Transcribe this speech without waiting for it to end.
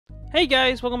Hey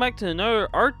guys, welcome back to another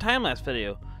art time-lapse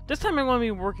video. This time I'm going to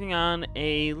be working on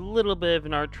a little bit of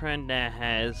an art trend that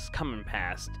has come and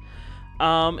passed.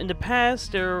 In the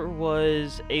past there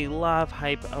was a lot of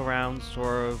hype around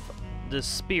sort of the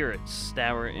spirits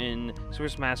that were in Super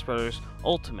Smash Bros.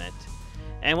 Ultimate.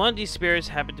 And one of these spirits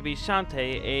happened to be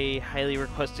Shantae, a highly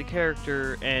requested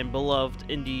character and beloved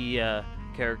indie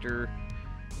character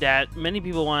that many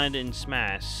people wanted in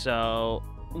Smash. So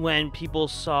when people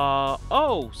saw,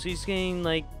 oh, she's getting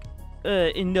like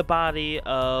in the body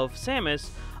of Samus,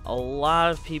 a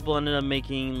lot of people ended up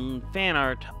making fan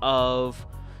art of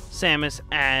Samus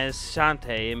as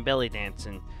Shantae and belly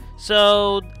dancing.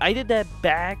 So I did that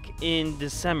back in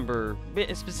December,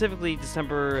 specifically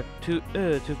December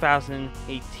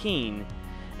 2018,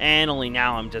 and only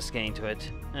now I'm just getting to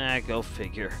it. Go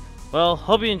figure. Well,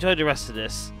 hope you enjoyed the rest of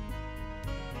this.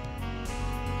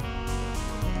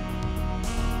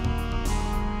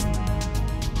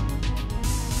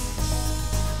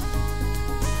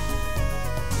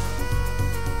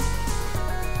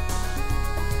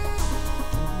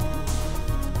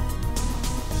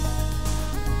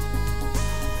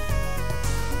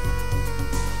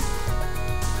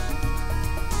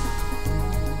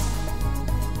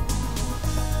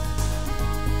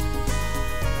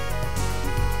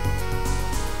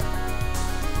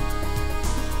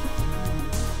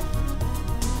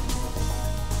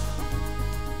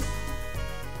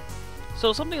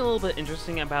 So something a little bit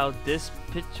interesting about this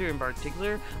picture in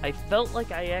particular, I felt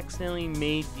like I accidentally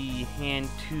made the hand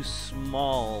too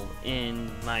small in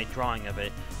my drawing of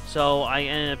it. So I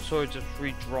ended up sort of just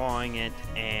redrawing it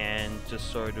and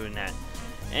just sort of doing that.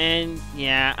 And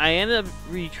yeah, I ended up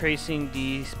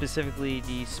retracing specifically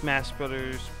the Smash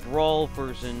Bros. Brawl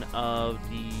version of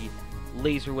the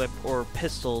laser whip or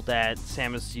pistol that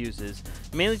Samus uses.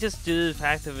 Mainly just due to the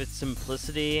fact of its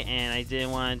simplicity, and I didn't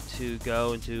want to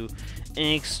go into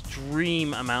an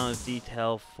extreme amount of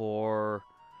detail for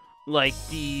like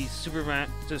the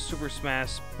Super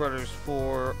Smash Bros.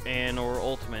 4 and or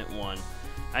Ultimate one.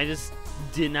 I just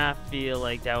did not feel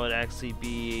like that would actually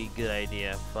be a good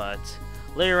idea, but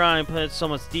later on I put so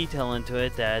much detail into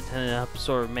it that it ended up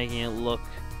sort of making it look,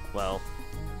 well,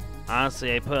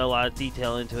 honestly, I put a lot of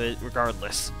detail into it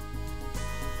regardless.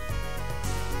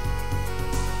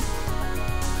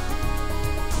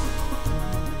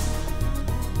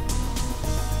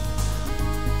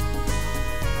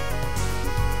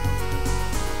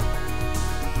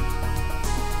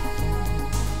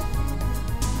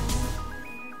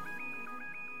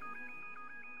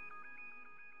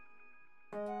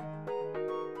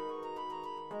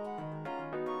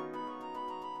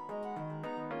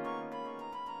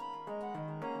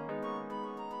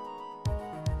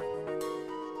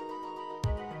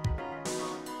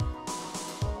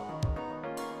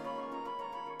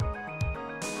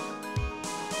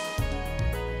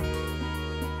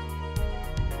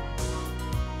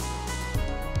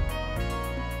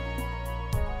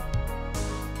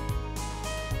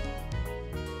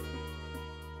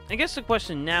 I guess the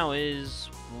question now is,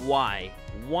 why?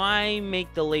 Why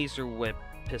make the laser whip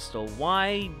pistol?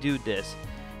 Why do this?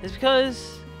 It's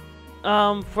because,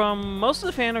 from most of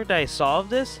the fan art that I saw of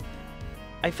this,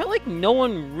 I felt like no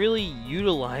one really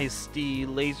utilized the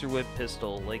laser whip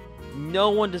pistol. Like,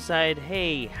 no one decided,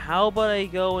 hey, how about I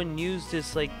go and use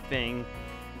this, like, thing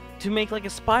to make, like, a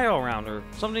spiral around her?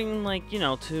 Something, like, you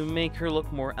know, to make her look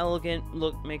more elegant,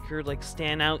 make her, like,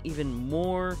 stand out even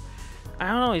more. I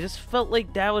don't know, I just felt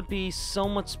like that would be so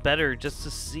much better just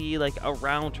to see, like,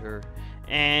 around her.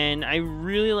 And I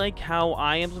really like how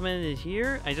I implemented it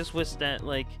here. I just wish that,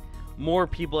 like, more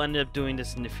people ended up doing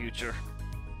this in the future.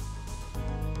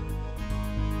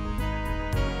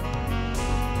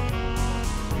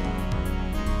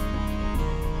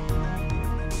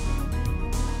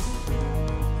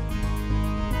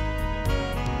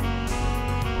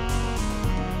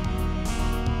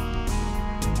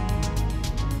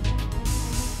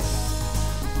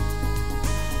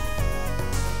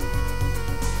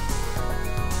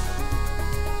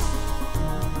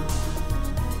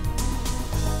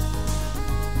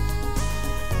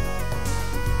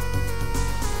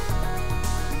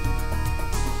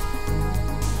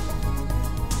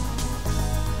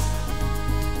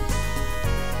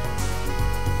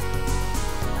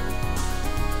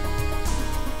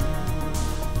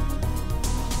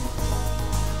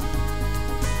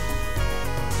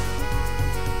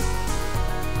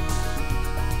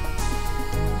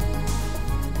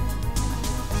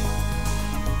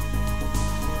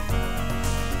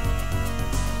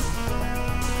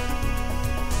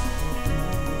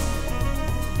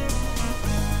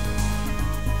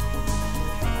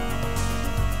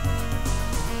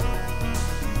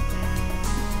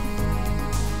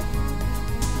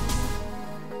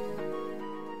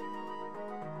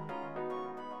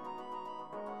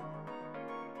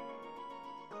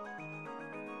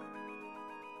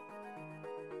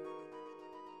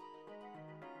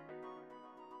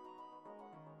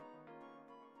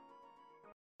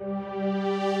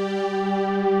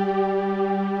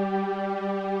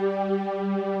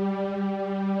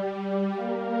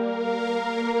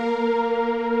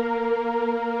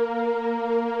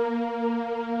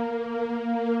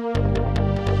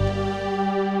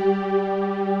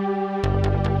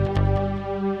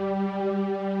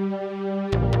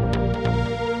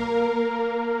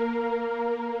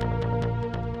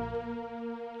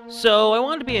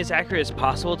 to be as accurate as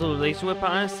possible to the laser whip,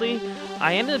 honestly,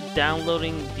 I ended up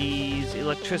downloading these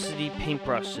electricity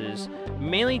paintbrushes,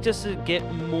 mainly just to get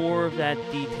more of that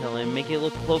detail and make it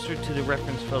look closer to the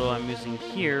reference photo I'm using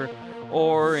here,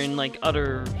 or in like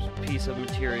other piece of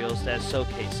materials that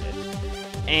showcase it.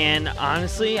 And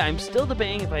honestly, I'm still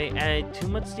debating if I added too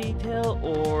much detail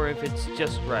or if it's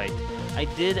just right. I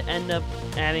did end up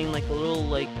adding like a little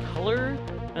like color,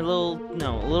 a little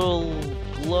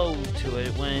glow to it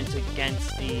when it's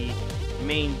against the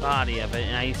main body of it,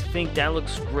 and I think that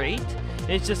looks great.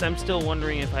 It's just I'm still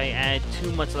wondering if I add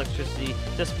too much electricity,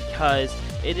 just because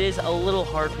it is a little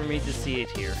hard for me to see it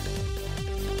here.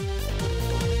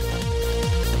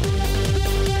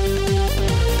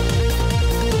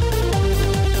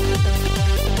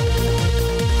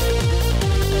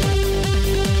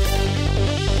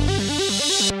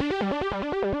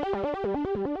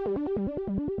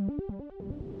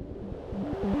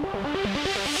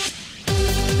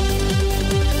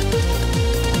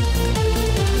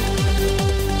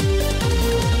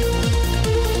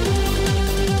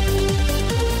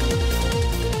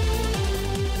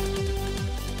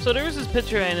 So there was this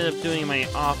picture I ended up doing in my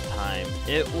off time.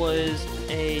 It was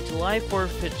a July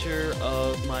 4th picture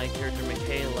of my character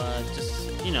Michaela,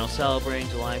 just, you know, celebrating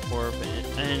July 4th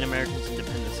and American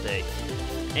Independence Day.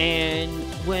 And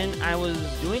when I was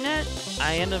doing that,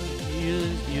 I ended up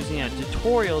using a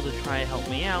tutorial to try to help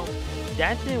me out.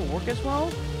 That didn't work as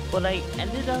well, but I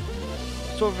ended up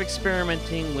sort of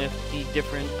experimenting with the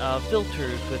different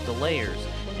filters with the layers,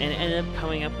 and ended up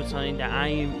coming up with something that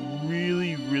I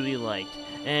really liked.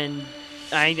 And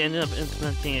I ended up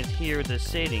implementing it here, the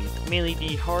shading, mainly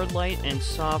the hard light and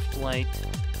soft light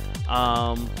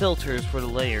filters for the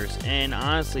layers, and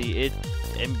honestly, it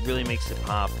really makes it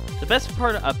pop. The best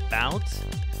part about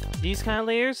these kind of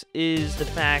layers is the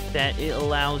fact that it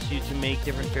allows you to make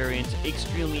different variants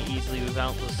extremely easily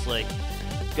without just like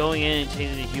going in and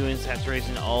changing the hue and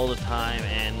saturation all the time,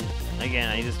 and again,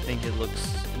 I just think it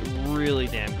looks really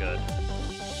damn good.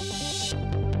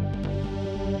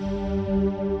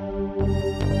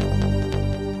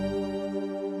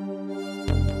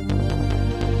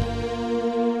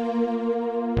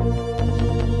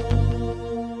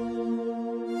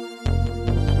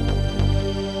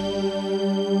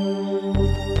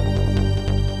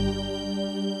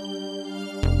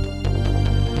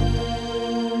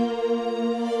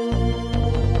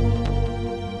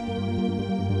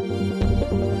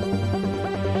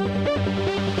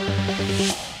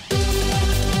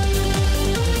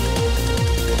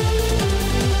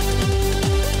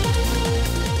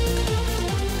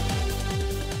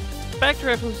 Back to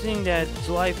referencing that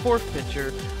July 4th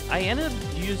picture, I ended up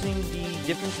using the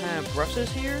different kind of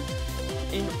brushes here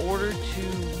in order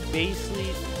to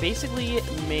basically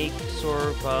make sort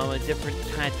of a different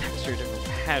kind of texture, different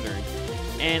pattern.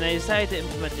 And I decided to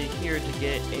implement it here to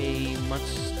get a much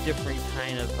different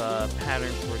kind of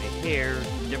pattern for the hair,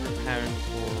 different pattern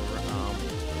for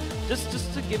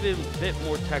just to give it a bit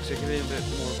more texture, give it a bit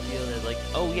more feel that like,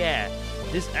 oh yeah,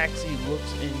 this actually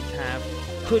looks and kind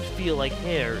of could feel like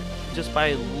hair just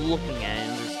by looking at it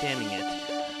and understanding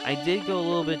it. I did go a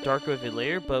little bit darker with it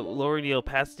later, but lowering the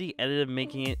opacity ended up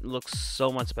making it look so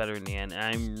much better in the end, and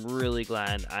I'm really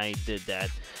glad I did that.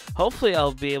 Hopefully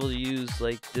I'll be able to use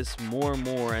like this more and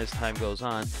more as time goes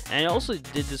on. And I also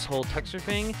did this whole texture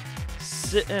thing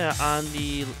on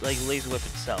the like laser whip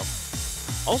itself.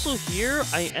 Also here,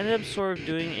 I ended up sort of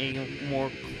doing a more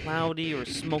cloudy or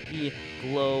smoky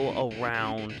glow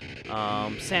around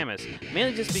Samus,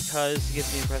 mainly just because it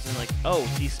gives me the impression like, oh,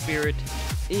 the spirit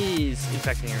is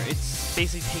infecting her. It's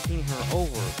basically taking her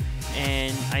over.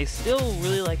 And I still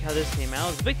really like how this came out.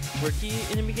 It was a bit tricky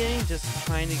in the beginning, just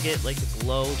trying to get like the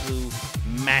glow to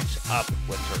match up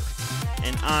with her.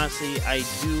 And honestly, I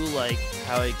do like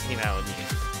how it came out in the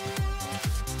end.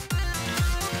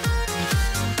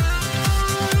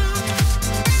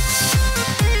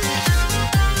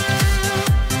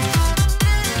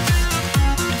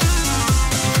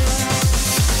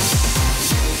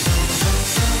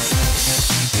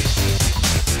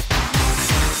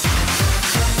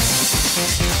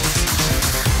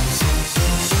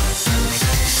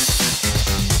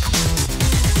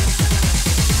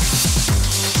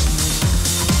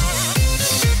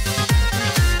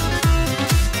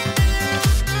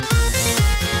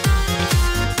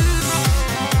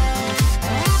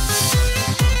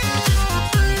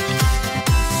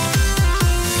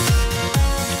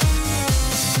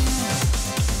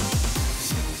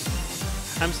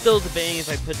 I'm still debating if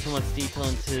I put too much detail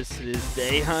into this to this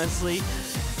day, honestly.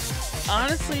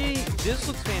 Honestly, this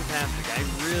looks fantastic. I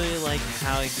really like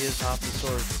how it gives off the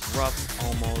sort of rough,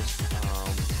 almost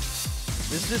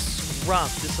There's this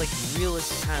rough, this like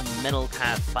realistic kind of metal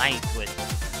kind of bite to it.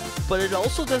 But it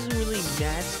also doesn't really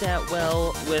match that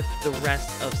well with the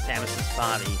rest of Samus's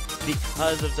body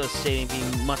because of those shading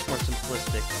being much more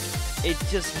simplistic. It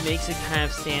just makes it kind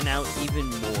of stand out even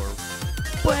more.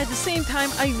 But at the same time,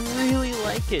 I really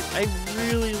like it. I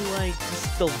really like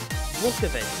just the look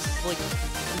of it. Just like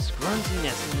this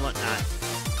grunginess and whatnot.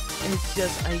 It's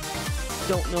just, I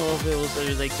don't know if it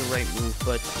was like the right move,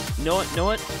 but know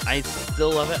what? I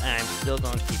still love it and I'm still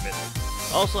gonna keep it.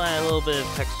 Also add a little bit of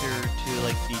texture to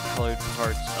like the colored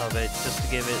parts of it, just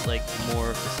to give it like more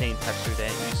of the same texture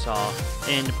that you saw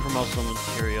in the promotional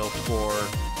material for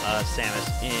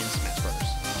Samus in Smash Bros.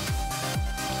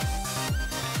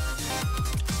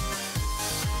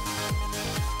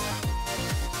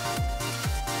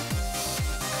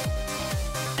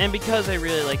 And because I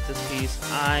really like this piece,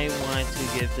 I wanted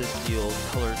to give this the old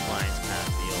colored lines kind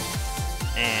of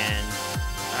feel. And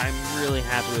I'm really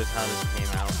happy with how this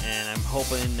came out, and I'm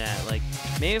hoping that, like,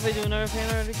 maybe if I do another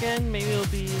fan art again, maybe it'll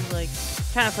be, like,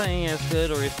 kind of something as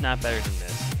good, or if not better than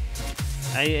this.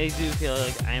 I do feel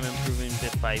like I'm improving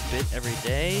bit by bit every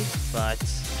day, but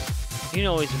you can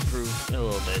always improve a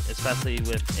little bit, especially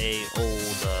with a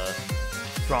old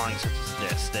drawing such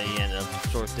as this that you end up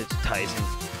sort of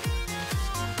digitizing.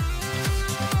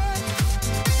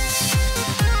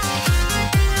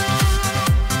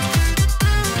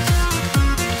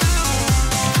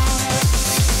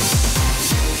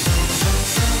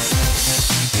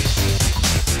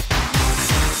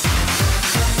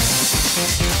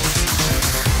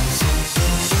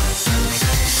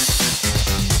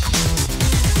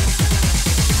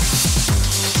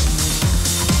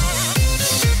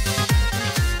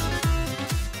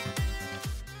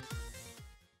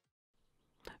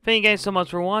 Thank you guys so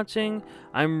much for watching.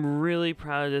 I'm really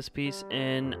proud of this piece,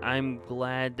 and I'm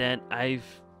glad that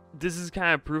this is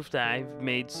kind of proof that I've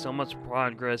made so much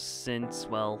progress since,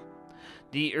 well,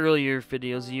 the earlier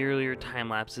videos, the earlier time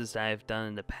lapses that I've done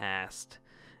in the past.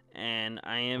 And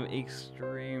I am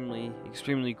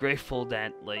extremely grateful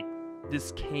that, like,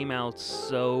 this came out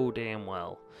so damn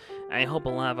well. I hope a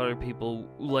lot of other people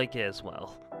like it as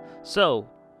well. So,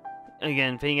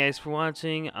 again, thank you guys for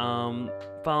watching.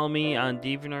 Follow me on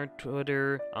DeviantArt,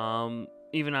 Twitter,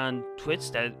 even on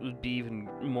Twitch. That would be even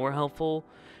more helpful.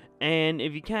 And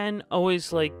if you can,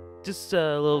 always, like, just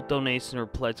a little donation or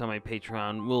pledge on my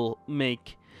Patreon will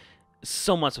make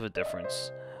so much of a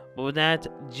difference. But with that,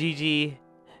 GG,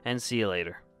 and see you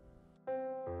later.